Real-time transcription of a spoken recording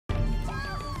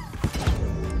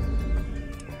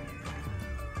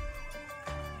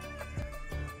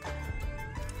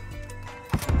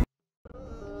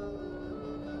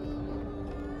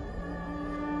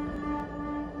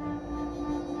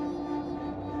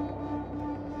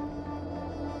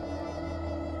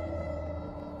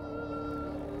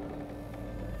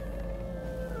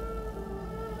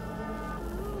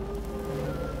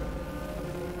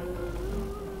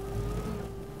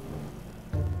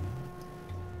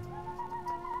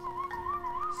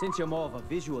Since you're more of a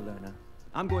visual learner,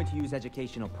 I'm going to use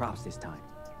educational props this time.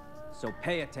 So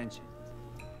pay attention.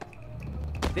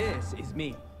 This is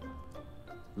me,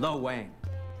 Lo Wang.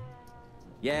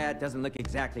 Yeah, it doesn't look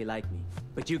exactly like me,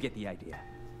 but you get the idea.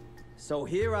 So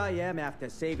here I am after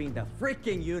saving the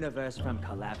freaking universe from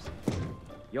collapsing.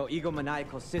 Your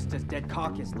egomaniacal sister's dead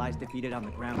carcass lies defeated on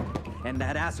the ground, and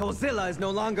that asshole Zilla is no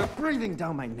longer breathing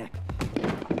down my neck.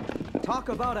 Talk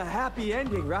about a happy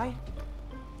ending, right?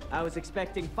 I was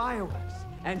expecting fireworks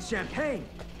and champagne.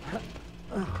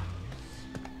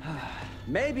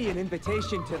 Maybe an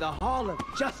invitation to the Hall of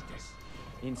Justice.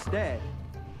 Instead,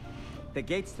 the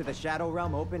gates to the Shadow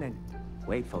Realm open and,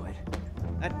 wait for it,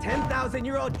 a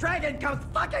 10,000-year-old dragon comes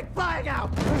fucking flying out!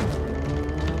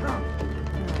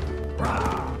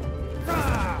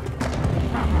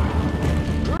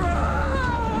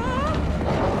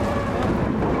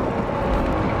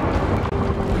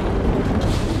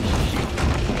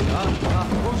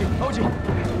 Hoji!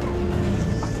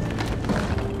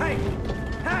 Hey!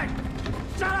 Hey!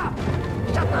 Shut up!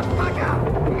 Shut the fuck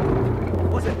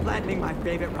up! Wasn't flattening my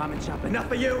favorite ramen shop enough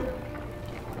for you?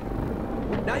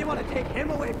 Now you want to take him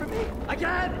away from me?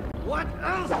 Again? What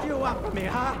else do you want from me,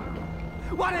 huh?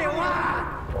 What do you want?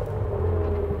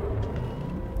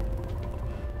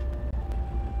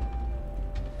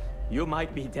 You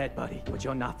might be dead, buddy, but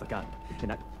you're not forgotten.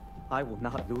 And I will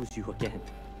not lose you again.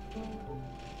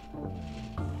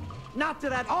 Not to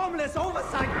that armless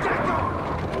oversight gecko!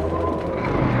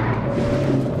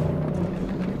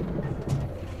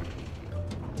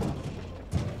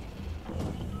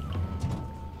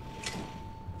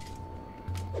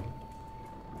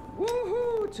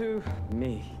 Woohoo to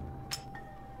me.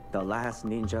 The last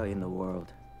ninja in the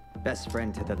world. Best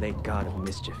friend to the late god of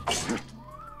mischief.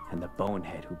 And the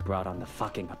bonehead who brought on the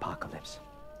fucking apocalypse.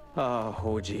 Oh,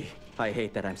 Hoji, I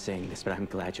hate that I'm saying this, but I'm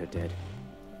glad you're dead.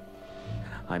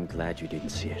 I'm glad you didn't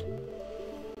see it.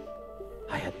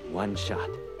 I had one shot,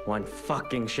 one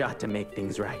fucking shot to make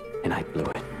things right, and I blew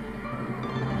it.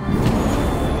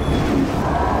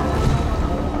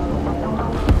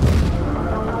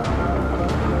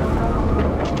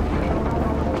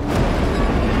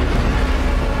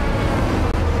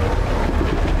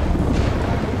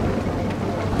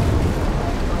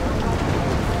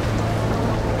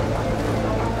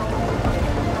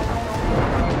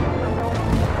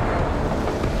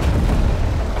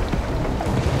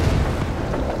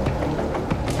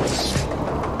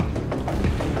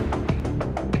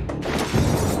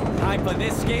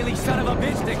 This scaly son of a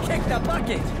bitch to kick the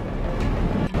bucket!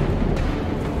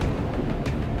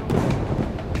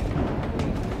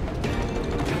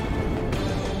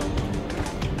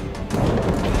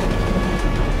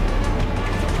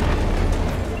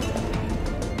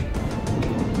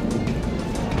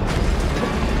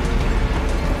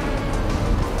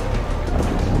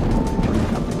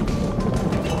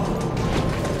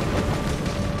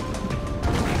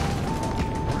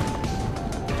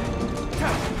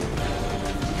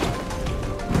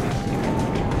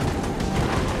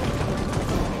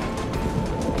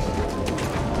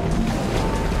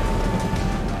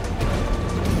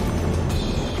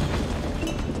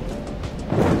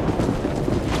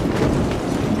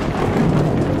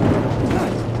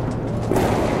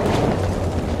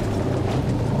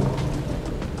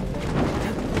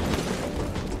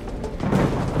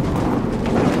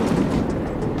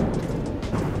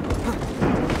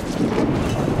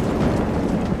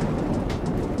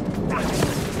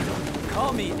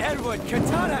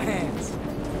 Katana hands!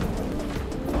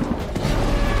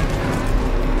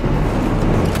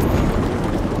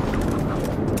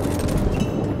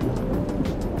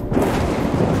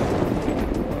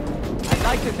 I'd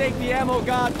like to thank the ammo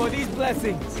god for these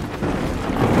blessings.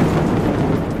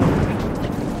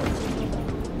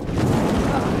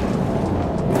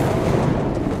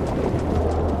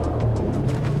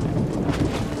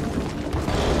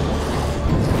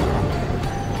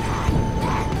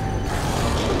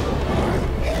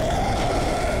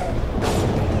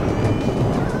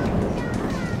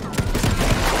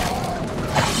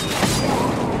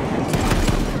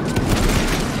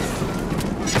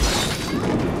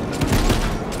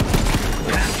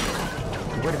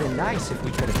 Nice if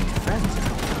we could have been friends.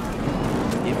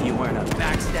 If you weren't a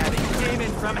backstabbing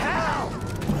demon from hell!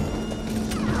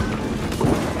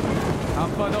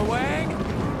 Come for the Wang?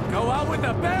 Go out with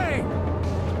a bang!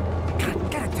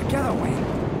 God, get it together, Wang.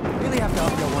 Really have to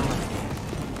up your one left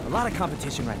hand. A lot of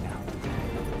competition right now.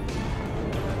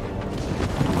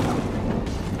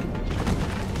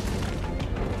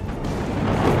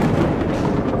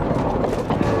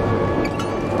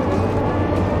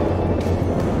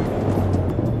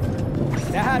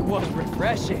 That was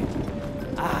refreshing.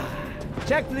 Ah.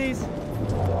 Check, please.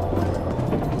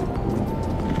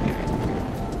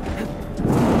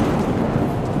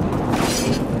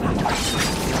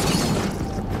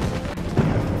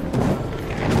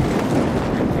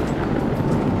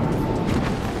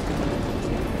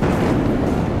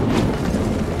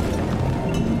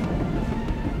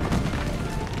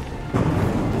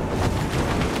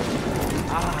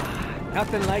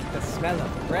 Nothing like the smell of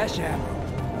fresh ammo.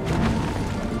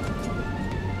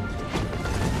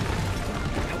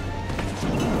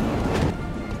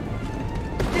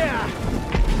 Yeah!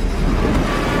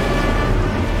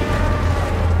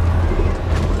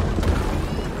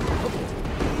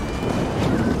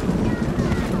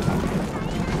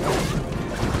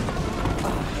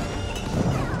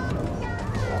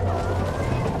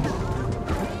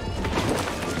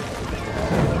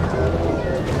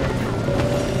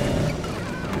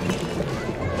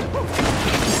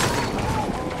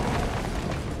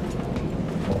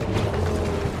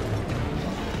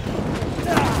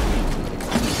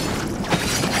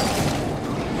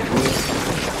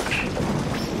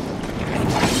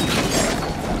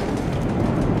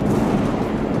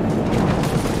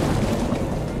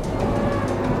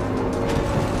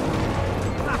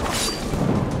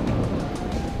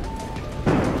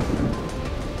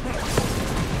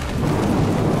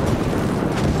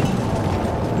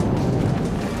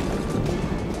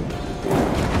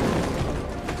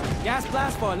 Gas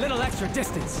blast for a little extra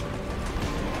distance.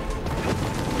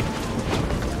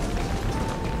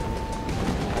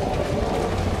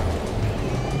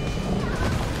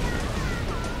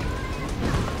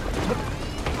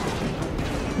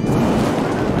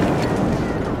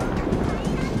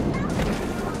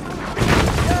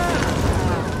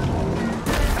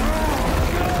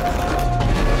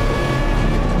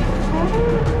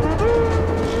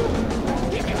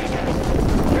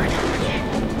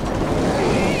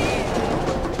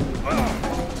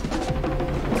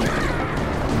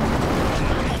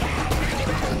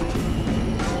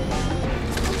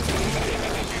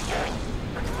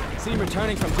 See him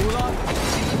returning from Gulag?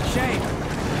 Shame.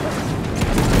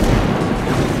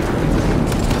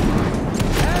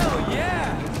 Hell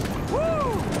yeah!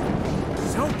 Woo!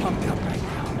 So pumped up right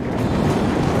now.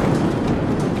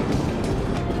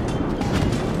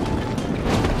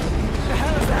 The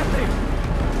hell is that thing?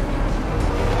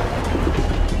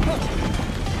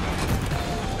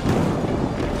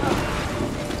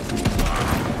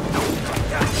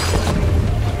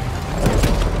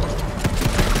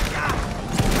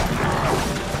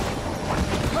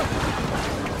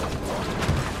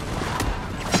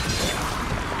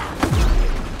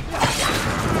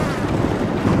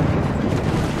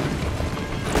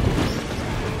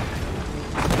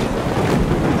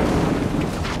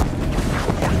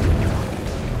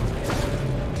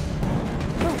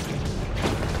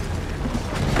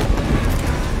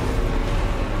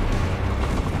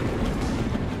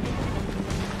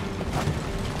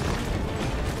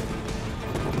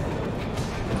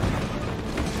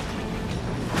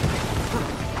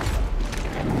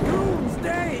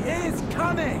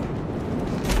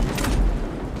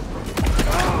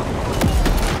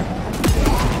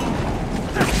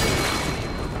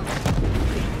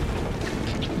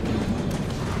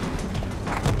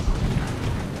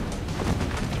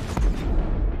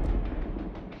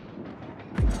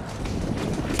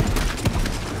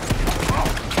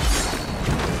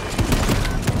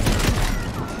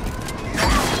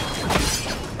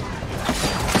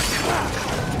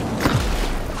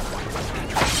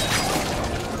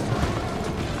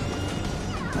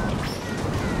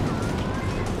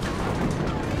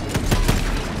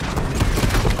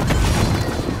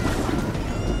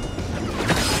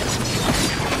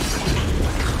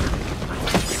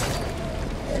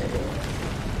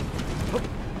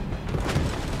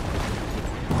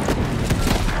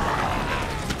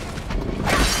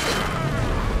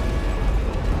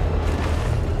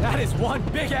 One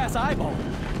big-ass eyeball.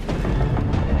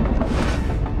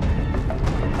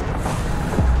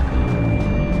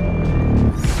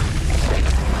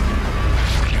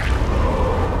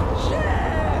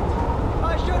 Shit!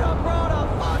 I should have brought a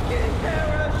fucking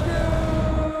parachute!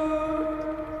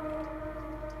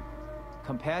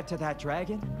 Compared to that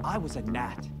dragon, I was a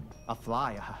gnat, a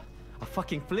fly, a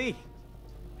fucking flea.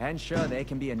 And sure, they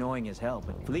can be annoying as hell,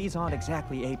 but fleas aren't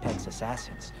exactly apex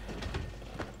assassins.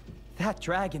 That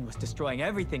dragon was destroying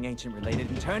everything ancient related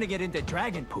and turning it into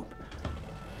dragon poop.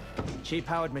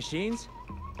 Cheap-powered machines?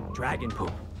 Dragon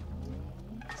poop.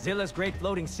 Zilla's great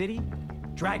floating city?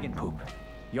 Dragon poop.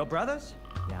 Your brothers?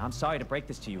 Yeah, I'm sorry to break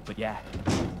this to you, but yeah.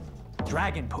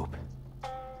 Dragon poop.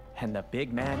 And the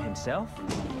big man himself?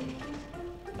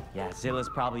 Yeah, Zilla's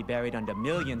probably buried under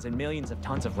millions and millions of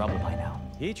tons of rubble by now.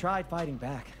 He tried fighting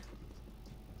back.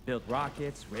 Built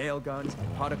rockets, railguns,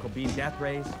 particle beam death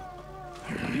rays.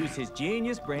 Used his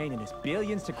genius brain and his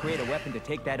billions to create a weapon to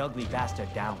take that ugly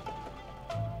bastard down.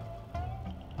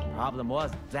 Problem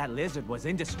was, that lizard was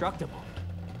indestructible.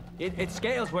 Its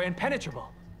scales were impenetrable.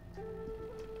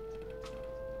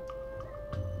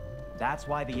 That's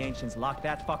why the ancients locked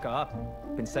that fucker up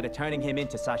instead of turning him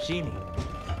into sashimi.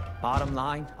 Bottom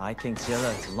line, I think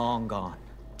Zilla is long gone.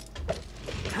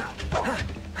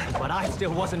 But I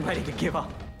still wasn't ready to give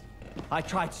up. I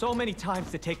tried so many times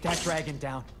to take that dragon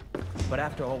down. But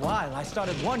after a while, I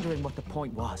started wondering what the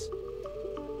point was.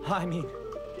 I mean,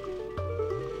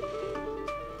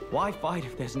 why fight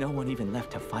if there's no one even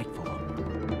left to fight for?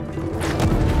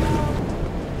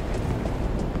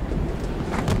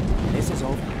 This is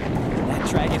over. That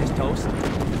dragon is toast.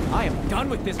 I am done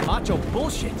with this macho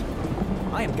bullshit.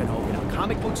 I am gonna open a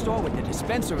comic book store with a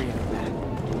dispensary in the back.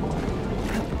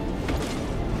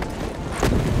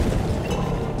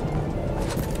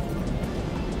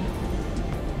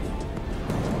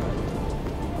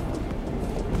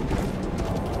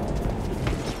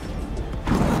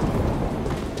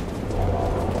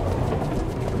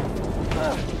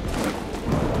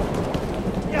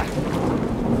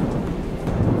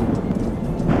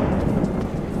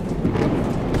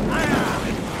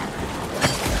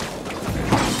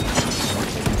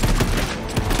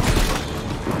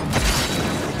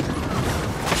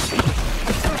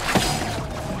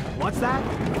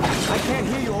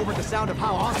 Sound of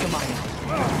how awesome I am.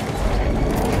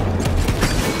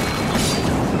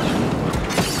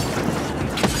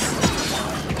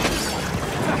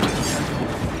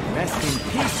 Rest in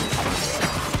peace.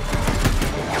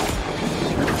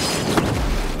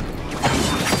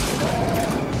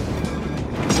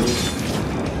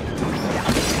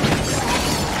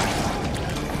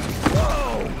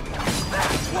 Whoa!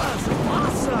 That was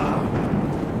awesome!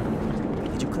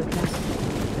 Did you click that?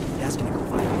 That's gonna go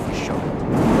viral for sure.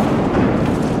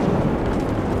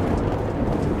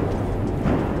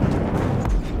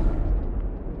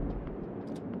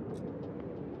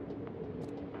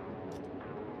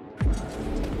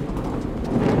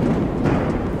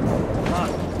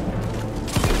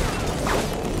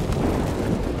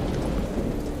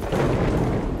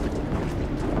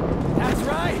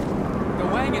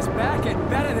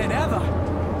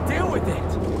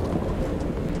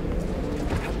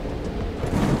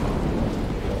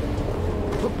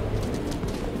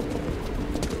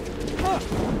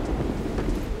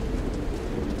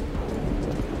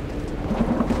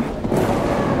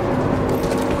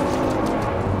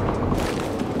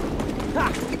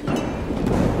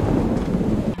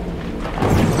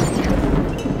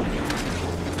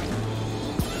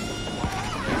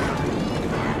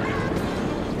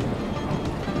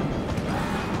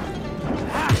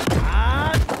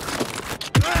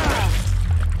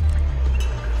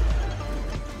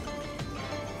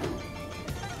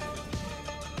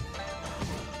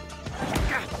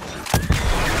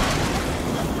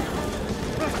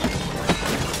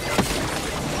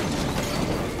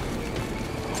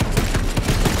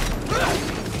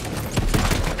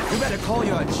 Call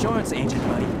your insurance agent,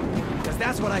 buddy. Because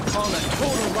that's what I call a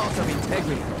total loss of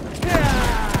integrity.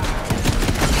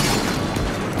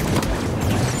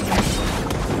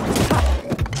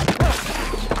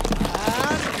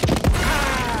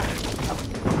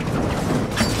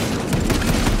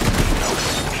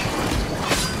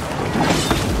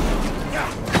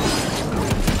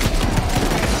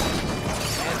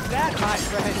 And that, my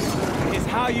friend, is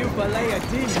how you fillet a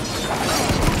demon.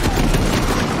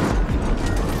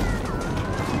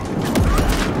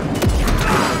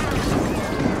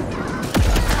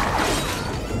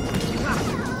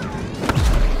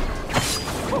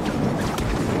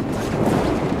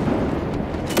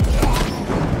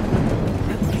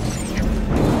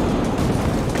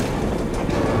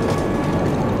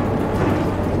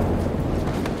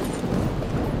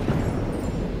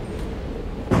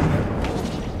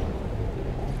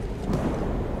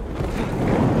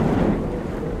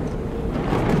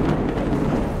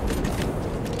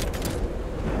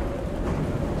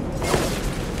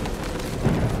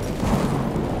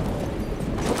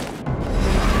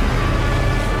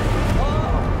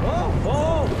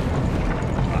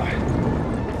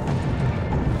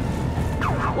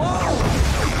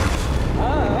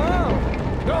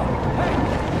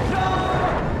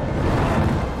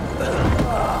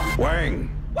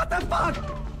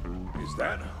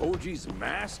 Hoji's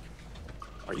mask?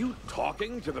 Are you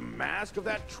talking to the mask of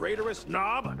that traitorous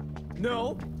knob?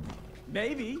 No.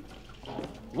 Maybe.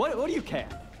 What do you care?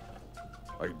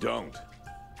 I don't.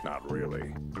 Not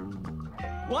really.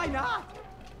 Why not?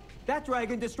 That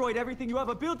dragon destroyed everything you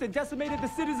ever built and decimated the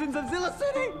citizens of Zilla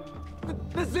City!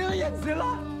 The Zillions,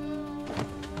 Zilla!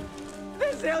 The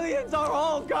Zillions are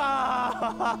all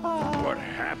gone! What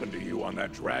happened to you on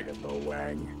that dragon, Lo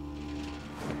Wang?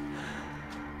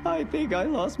 I think I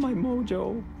lost my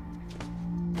mojo.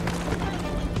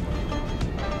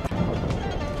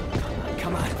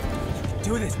 Come on. You can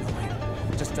do this, Lo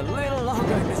Wang. Just a little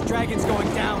longer and this dragon's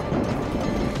going down.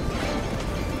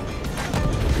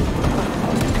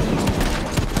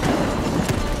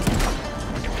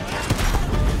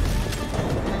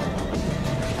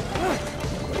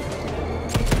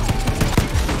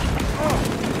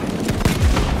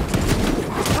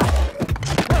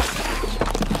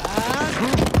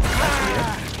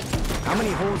 How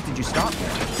many holes did you stop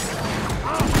there?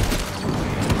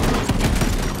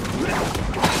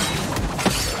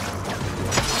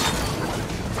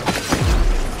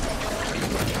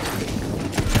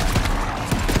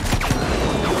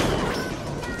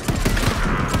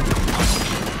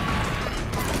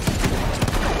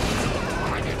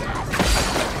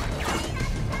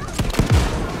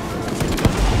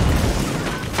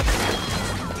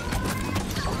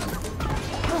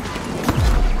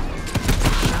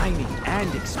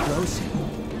 And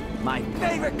explosive. My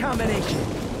favorite combination.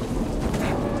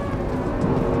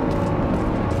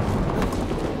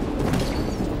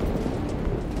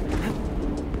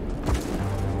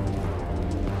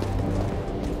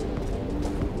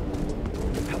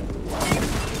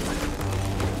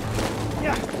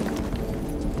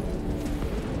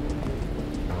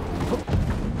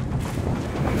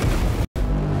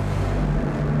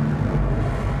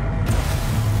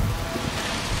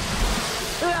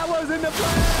 That wasn't the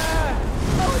plan!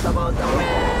 I was supposed to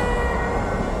win!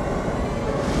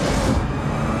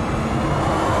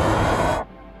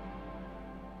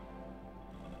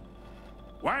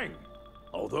 Wang!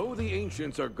 Although the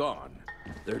ancients are gone,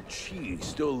 their chi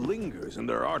still lingers in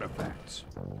their artifacts.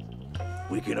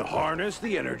 We can harness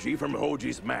the energy from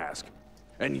Hoji's mask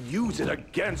and use it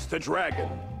against the dragon.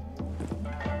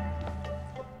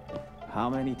 How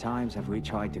many times have we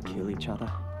tried to kill each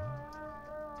other?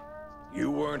 You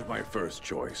weren't my first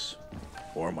choice,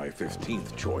 or my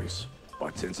 15th choice.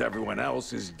 But since everyone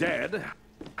else is dead,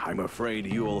 I'm afraid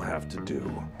you'll have to do.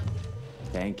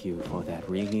 Thank you for that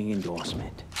ringing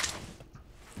endorsement.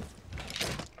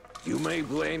 You may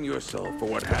blame yourself for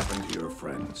what happened to your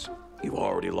friends. You've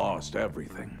already lost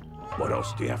everything. What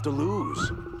else do you have to lose?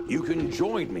 You can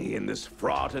join me in this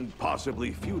fraught and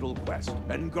possibly futile quest,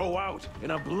 and go out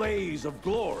in a blaze of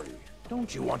glory.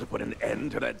 Don't you want to put an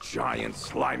end to that giant,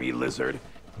 slimy lizard?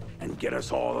 And get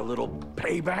us all a little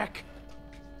payback?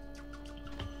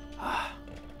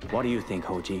 What do you think,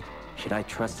 Hoji? Should I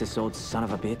trust this old son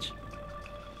of a bitch?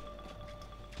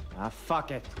 Ah,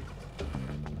 fuck it.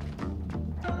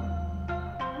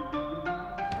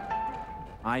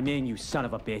 I'm in, you son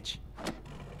of a bitch.